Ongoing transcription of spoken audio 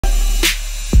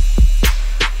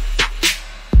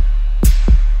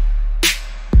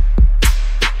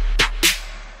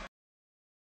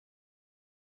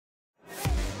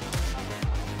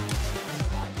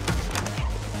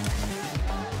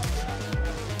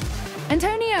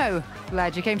Antonio!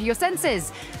 Glad you came to your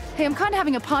senses. Hey, I'm kind of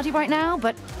having a party right now,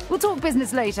 but we'll talk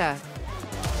business later.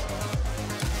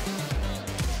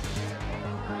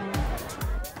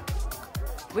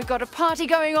 We've got a party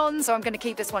going on, so I'm going to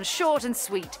keep this one short and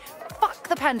sweet. Fuck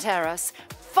the Panteras.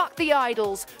 Fuck the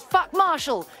Idols. Fuck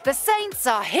Marshall. The Saints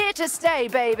are here to stay,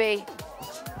 baby.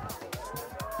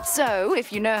 So,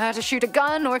 if you know how to shoot a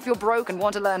gun, or if you're broke and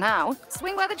want to learn how,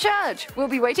 swing by the church. We'll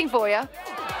be waiting for you.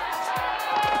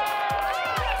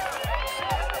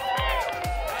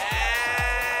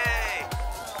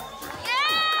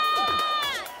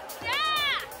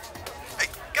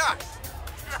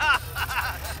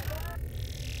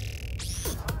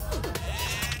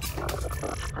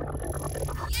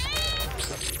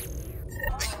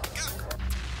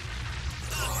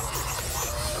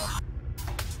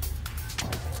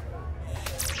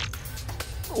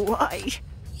 Why?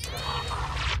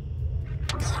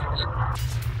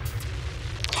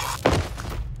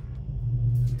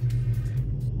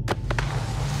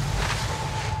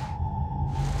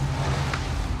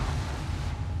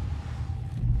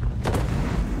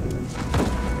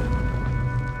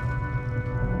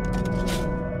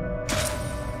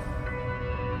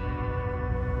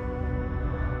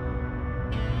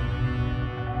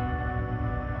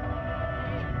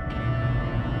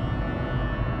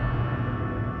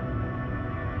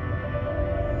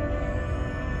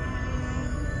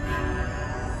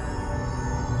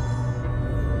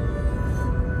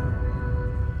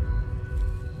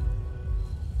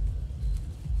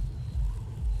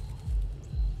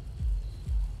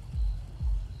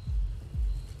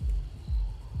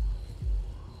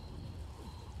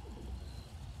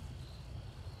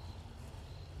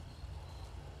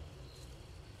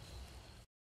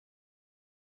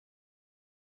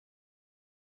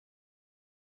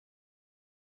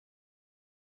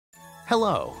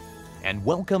 Hello, and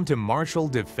welcome to Marshall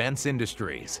Defense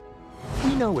Industries.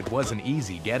 We know it wasn't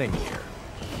easy getting here.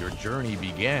 Your journey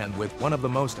began with one of the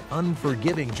most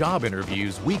unforgiving job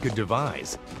interviews we could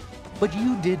devise. But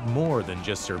you did more than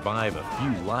just survive a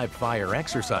few live-fire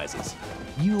exercises.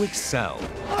 You excelled,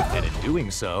 and in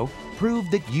doing so,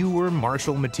 proved that you were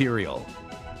Marshall material.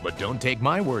 But don't take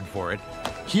my word for it.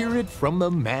 Hear it from the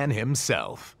man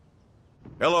himself.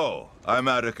 Hello, I'm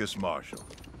Atticus Marshall,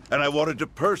 and I wanted to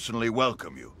personally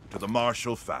welcome you to the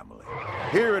Marshall family.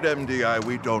 Here at MDI,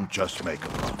 we don't just make a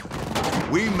profit.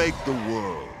 We make the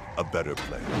world a better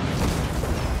place.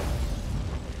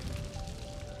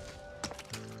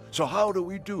 So how do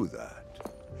we do that?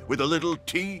 With a little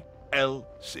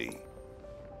TLC.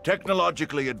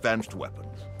 Technologically advanced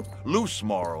weapons, loose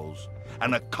morals,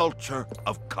 and a culture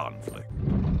of conflict.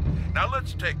 Now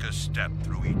let's take a step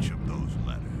through each of those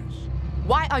letters.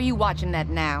 Why are you watching that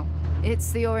now?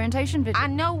 It's the orientation video. I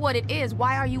know what it is.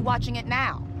 Why are you watching it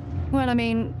now? Well, I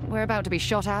mean, we're about to be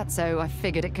shot at, so I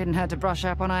figured it couldn't hurt to brush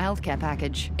up on our healthcare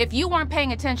package. If you weren't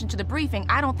paying attention to the briefing,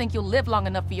 I don't think you'll live long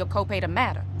enough for your copay to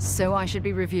matter. So I should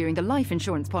be reviewing the life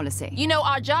insurance policy. You know,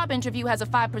 our job interview has a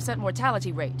 5%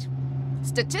 mortality rate.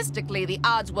 Statistically, the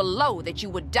odds were low that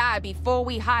you would die before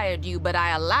we hired you, but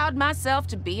I allowed myself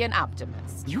to be an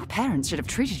optimist. Your parents should have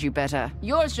treated you better.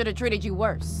 Yours should have treated you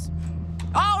worse.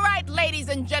 All right, ladies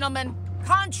and gentlemen.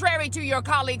 Contrary to your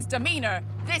colleague's demeanor,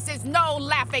 this is no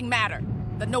laughing matter.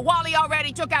 The Nawali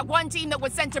already took out one team that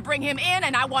was sent to bring him in,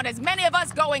 and I want as many of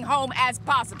us going home as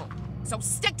possible. So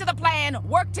stick to the plan,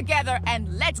 work together,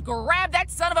 and let's grab that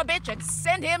son of a bitch and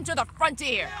send him to the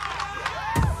frontier.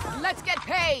 Let's get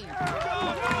paid.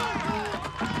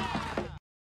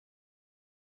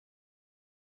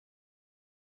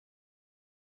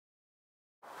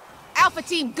 Alpha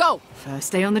team, go.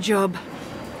 First day on the job.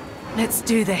 Let's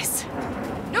do this.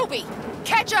 Newbie,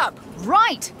 catch up!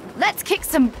 Right! Let's kick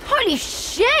some... Holy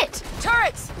shit!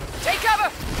 Turrets, take cover!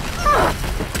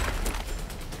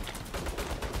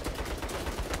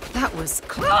 That was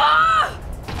close.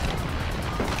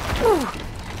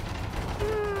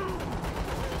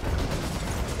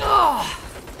 Oh,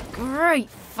 great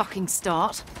fucking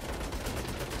start.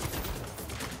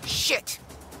 Shit!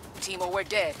 Timo, we're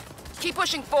dead. Keep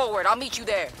pushing forward, I'll meet you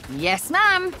there. Yes,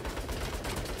 ma'am.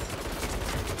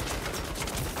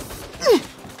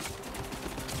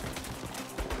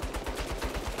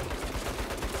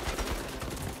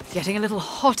 Getting a little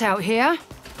hot out here.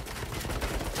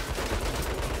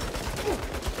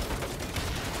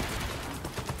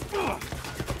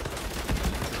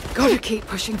 Gotta keep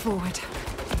pushing forward.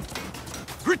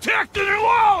 Protect the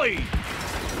Nawali!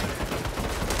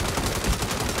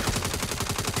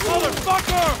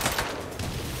 Motherfucker!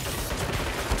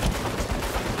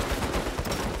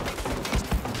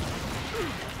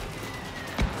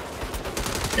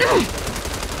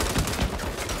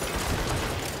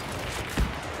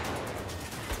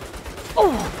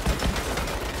 Oh!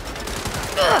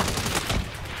 Ugh.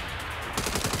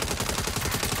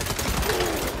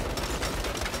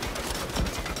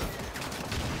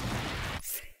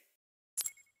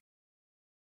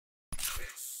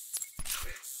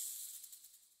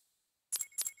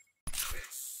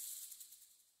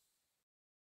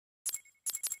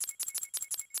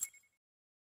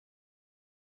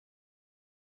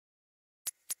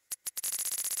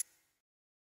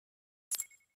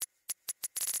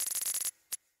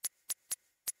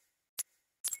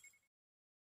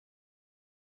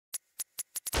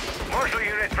 Marshal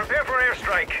units, prepare for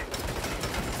airstrike.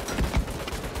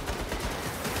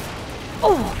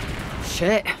 Oh,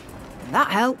 shit. That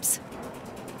helps.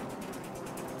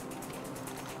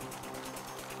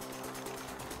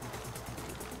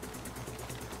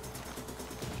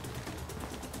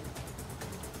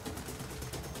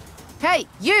 Hey,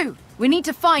 you! We need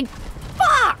to find...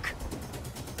 Fuck!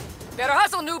 Better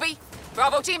hustle, newbie.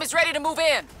 Bravo team is ready to move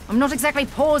in. I'm not exactly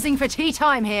pausing for tea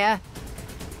time here.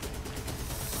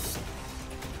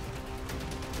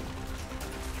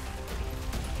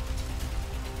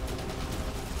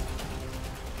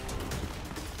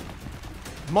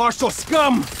 Marshal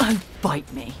scum! Oh, bite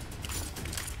me.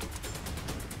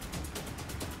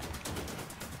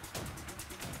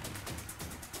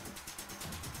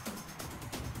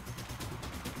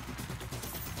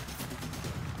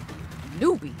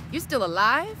 Newbie, you still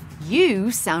alive?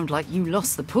 You sound like you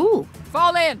lost the pool.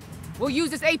 Fall in. We'll use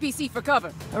this APC for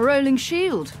cover. A rolling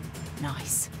shield.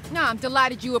 Nice. Nah, I'm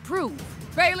delighted you approve.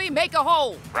 Bailey, make a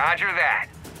hole. Roger that.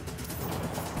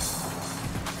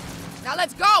 Now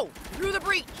let's go! Through the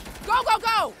breach! Go, go,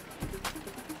 go!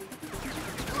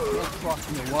 Cross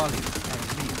Nawali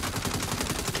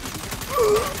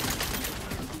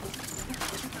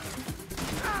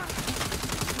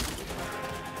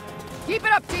Keep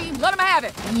it up, team. Let them have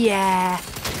it. Yeah.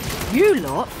 You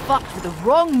lot fucked with the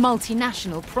wrong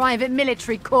multinational private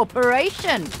military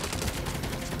corporation.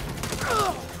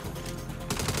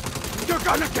 You're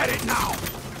gonna get it now!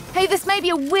 Hey, this may be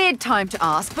a weird time to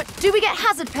ask, but do we get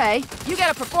hazard pay? You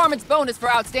get a performance bonus for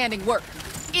outstanding work,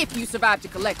 if you survive to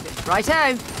collect it.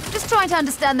 Righto. Just trying to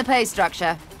understand the pay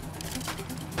structure.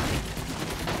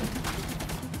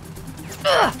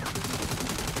 Ugh.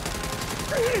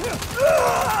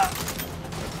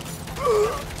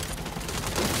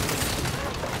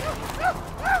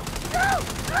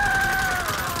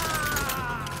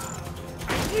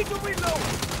 I need to reload!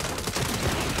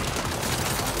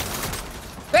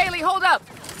 Bailey, hold up!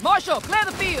 Marshal, clear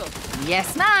the field!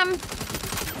 Yes, ma'am.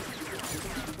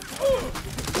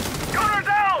 Gunner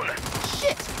down!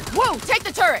 Shit! Whoa, take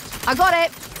the turret! I got it.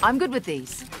 I'm good with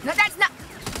these. No, that's not...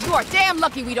 You are damn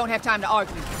lucky we don't have time to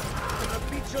argue. Gonna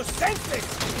beat your senses!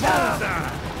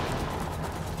 Bullseye!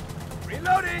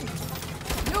 Reloading!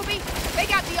 Newbie,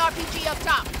 take out the RPG up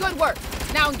top. Good work.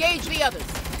 Now engage the others.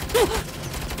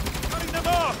 Cutting them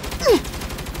off!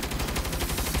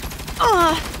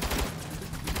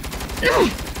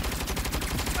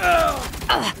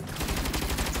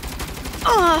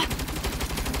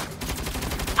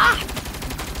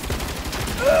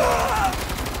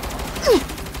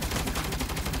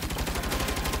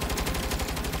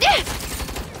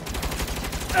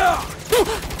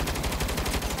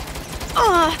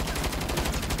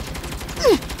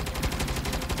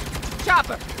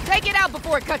 Chopper, take it out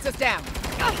before it cuts us down.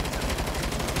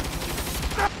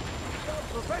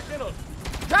 Professional!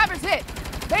 Driver's hit.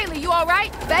 Bailey, you all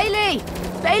right? Bailey!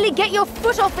 Bailey, get your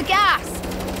foot off the gas!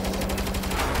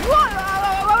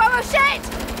 Whoa, shit!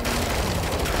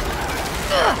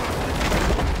 Ugh.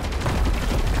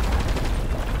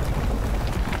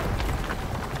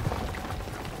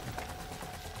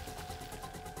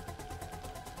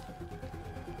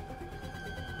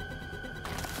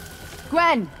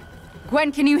 Gwen!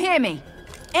 Gwen, can you hear me?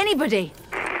 Anybody?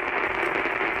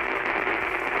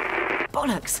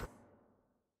 Bollocks!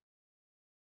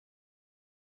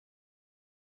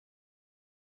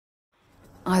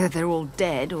 Either they're all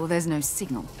dead or there's no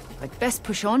signal. I'd best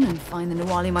push on and find the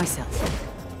Nawali myself.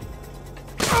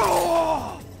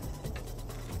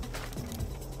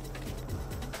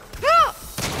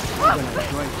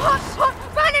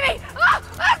 Enemy!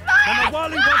 And the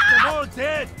Wally wants them all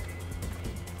dead!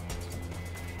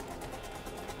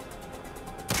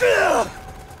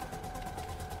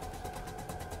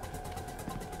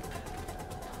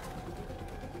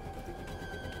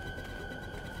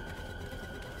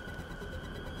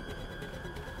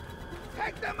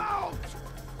 Take them out!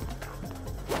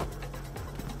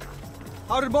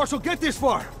 How did Marshall get this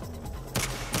far?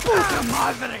 Puta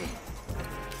madre!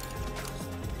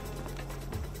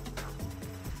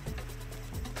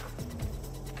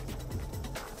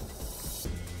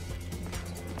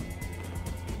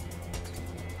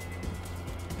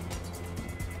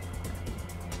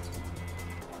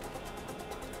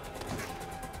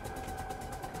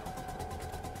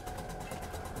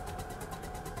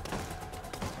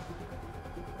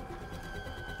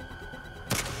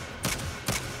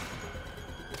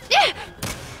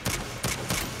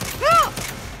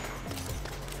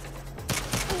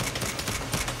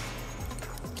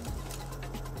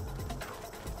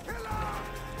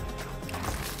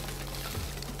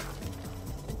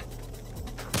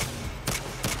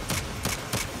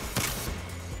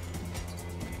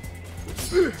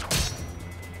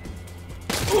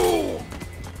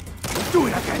 Do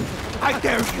it again! I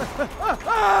dare you!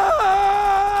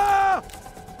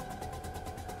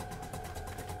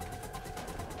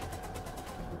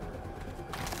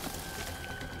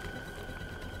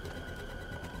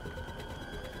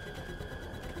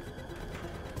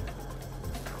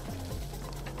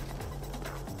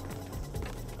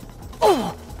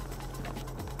 Oh!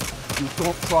 You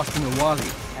don't cross the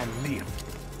Nawali and live.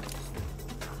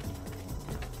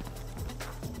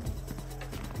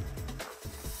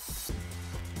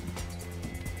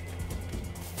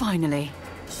 Finally.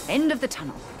 End of the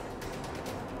tunnel.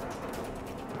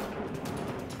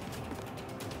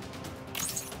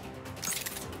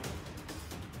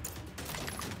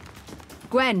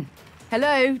 Gwen.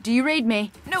 Hello, do you read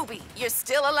me? Newbie, you're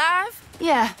still alive?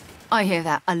 Yeah, I hear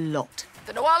that a lot.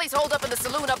 The Nawali's holed up in the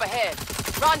saloon up ahead.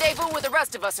 Rendezvous with the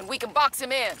rest of us and we can box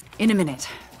him in. In a minute.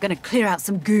 Gonna clear out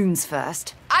some goons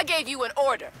first. I gave you an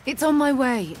order. It's on my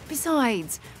way.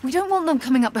 Besides, we don't want them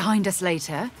coming up behind us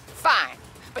later. Fine.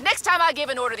 But next time I give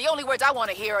an order, the only words I want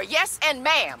to hear are yes and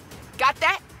ma'am. Got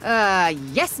that?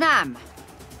 Yes, ma'am.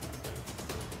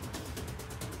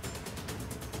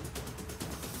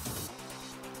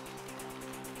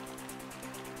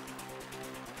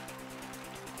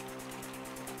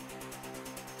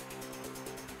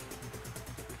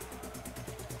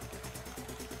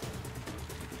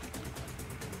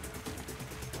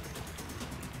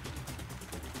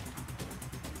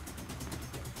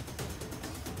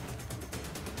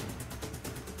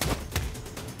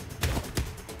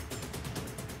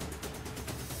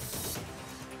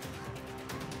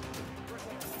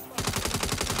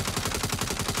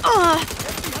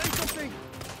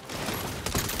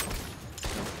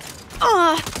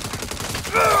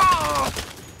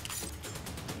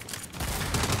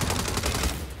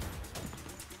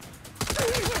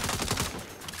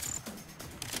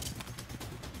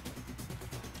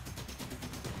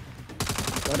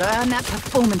 Gotta earn that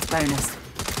performance bonus.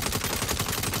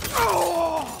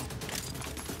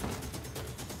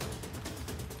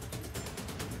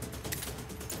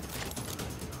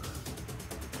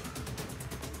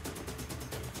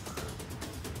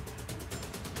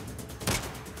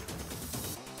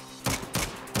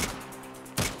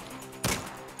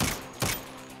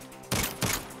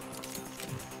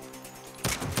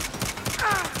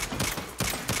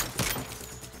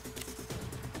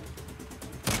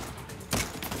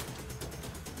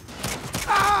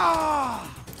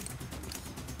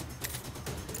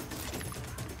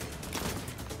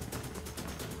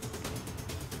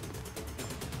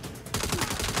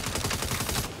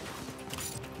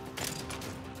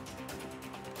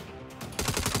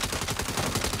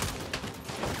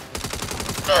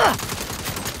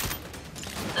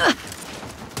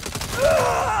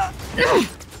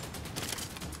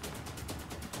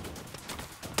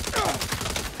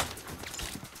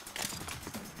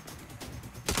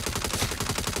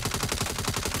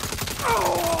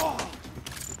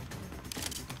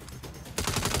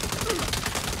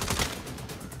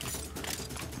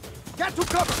 Get to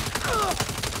cover!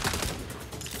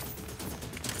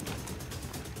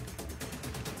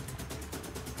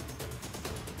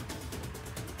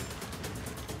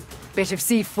 Bit of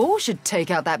C4 should take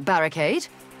out that barricade.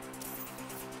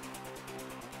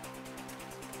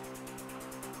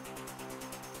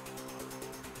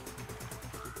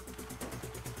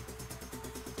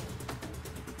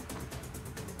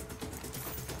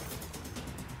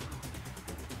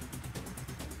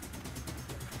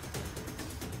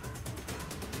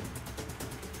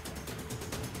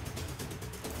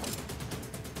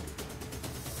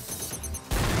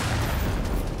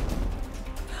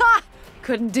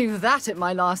 Couldn't do that at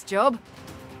my last job.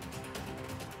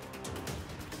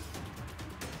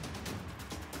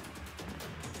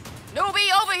 Newbie,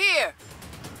 over here!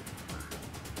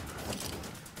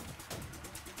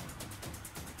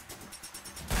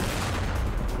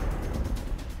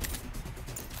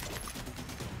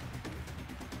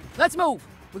 Let's move.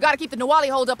 We gotta keep the Nawali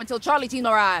hold up until Charlie team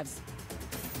arrives.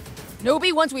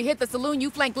 Newbie, once we hit the saloon, you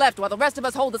flank left while the rest of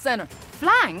us hold the center.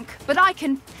 Flank? But I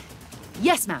can...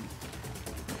 Yes, ma'am.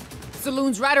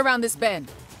 Saloon's right around this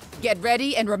bend. Get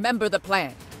ready and remember the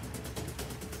plan.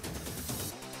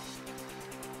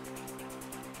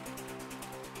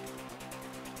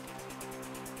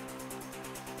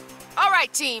 All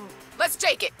right, team. Let's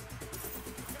take it.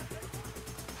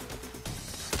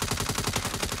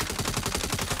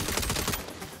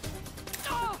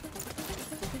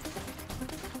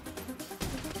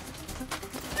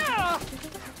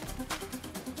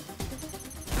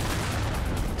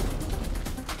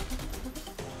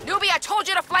 Newbie, I told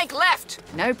you to flank left!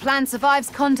 No plan survives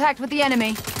contact with the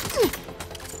enemy.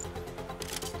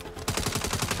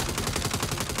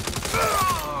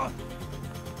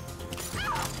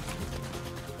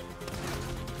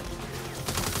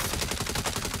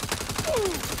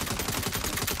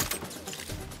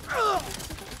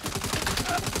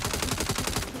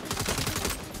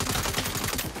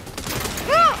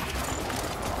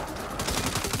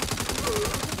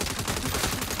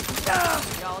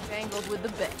 tangled with the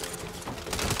bed.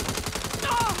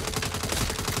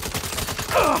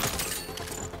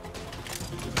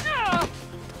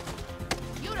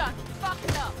 You done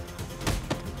fucked up.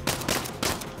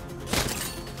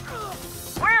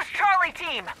 Where's Charlie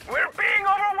team? We're being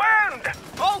overwhelmed!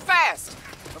 Hold fast.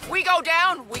 If we go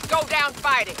down, we go down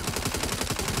fighting.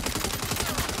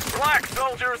 Relax,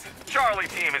 soldiers. Charlie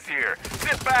team is here.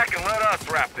 Sit back and let us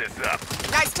wrap this up.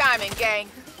 Nice timing, gang.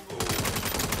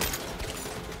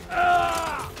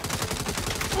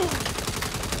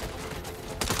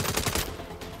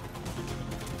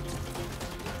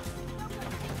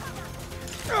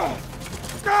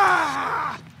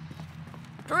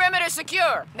 Perimeter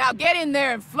secure. Now get in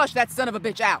there and flush that son of a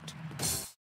bitch out.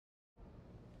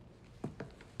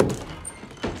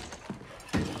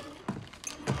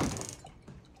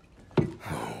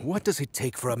 What does it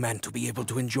take for a man to be able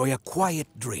to enjoy a quiet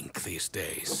drink these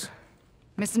days?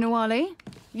 Mr. Nawali,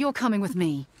 you're coming with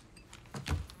me.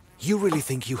 You really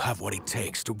think you have what it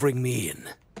takes to bring me in?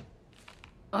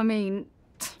 I mean,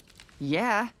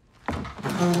 yeah.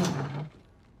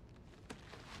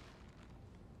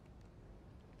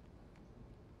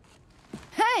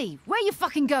 Hey, where you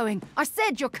fucking going? I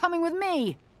said you're coming with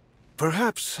me.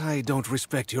 Perhaps I don't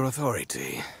respect your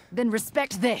authority. Then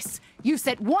respect this. You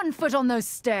set one foot on those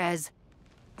stairs.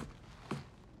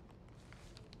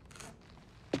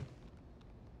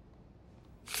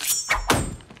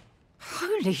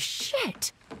 Holy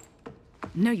shit!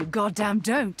 No, you goddamn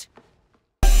don't.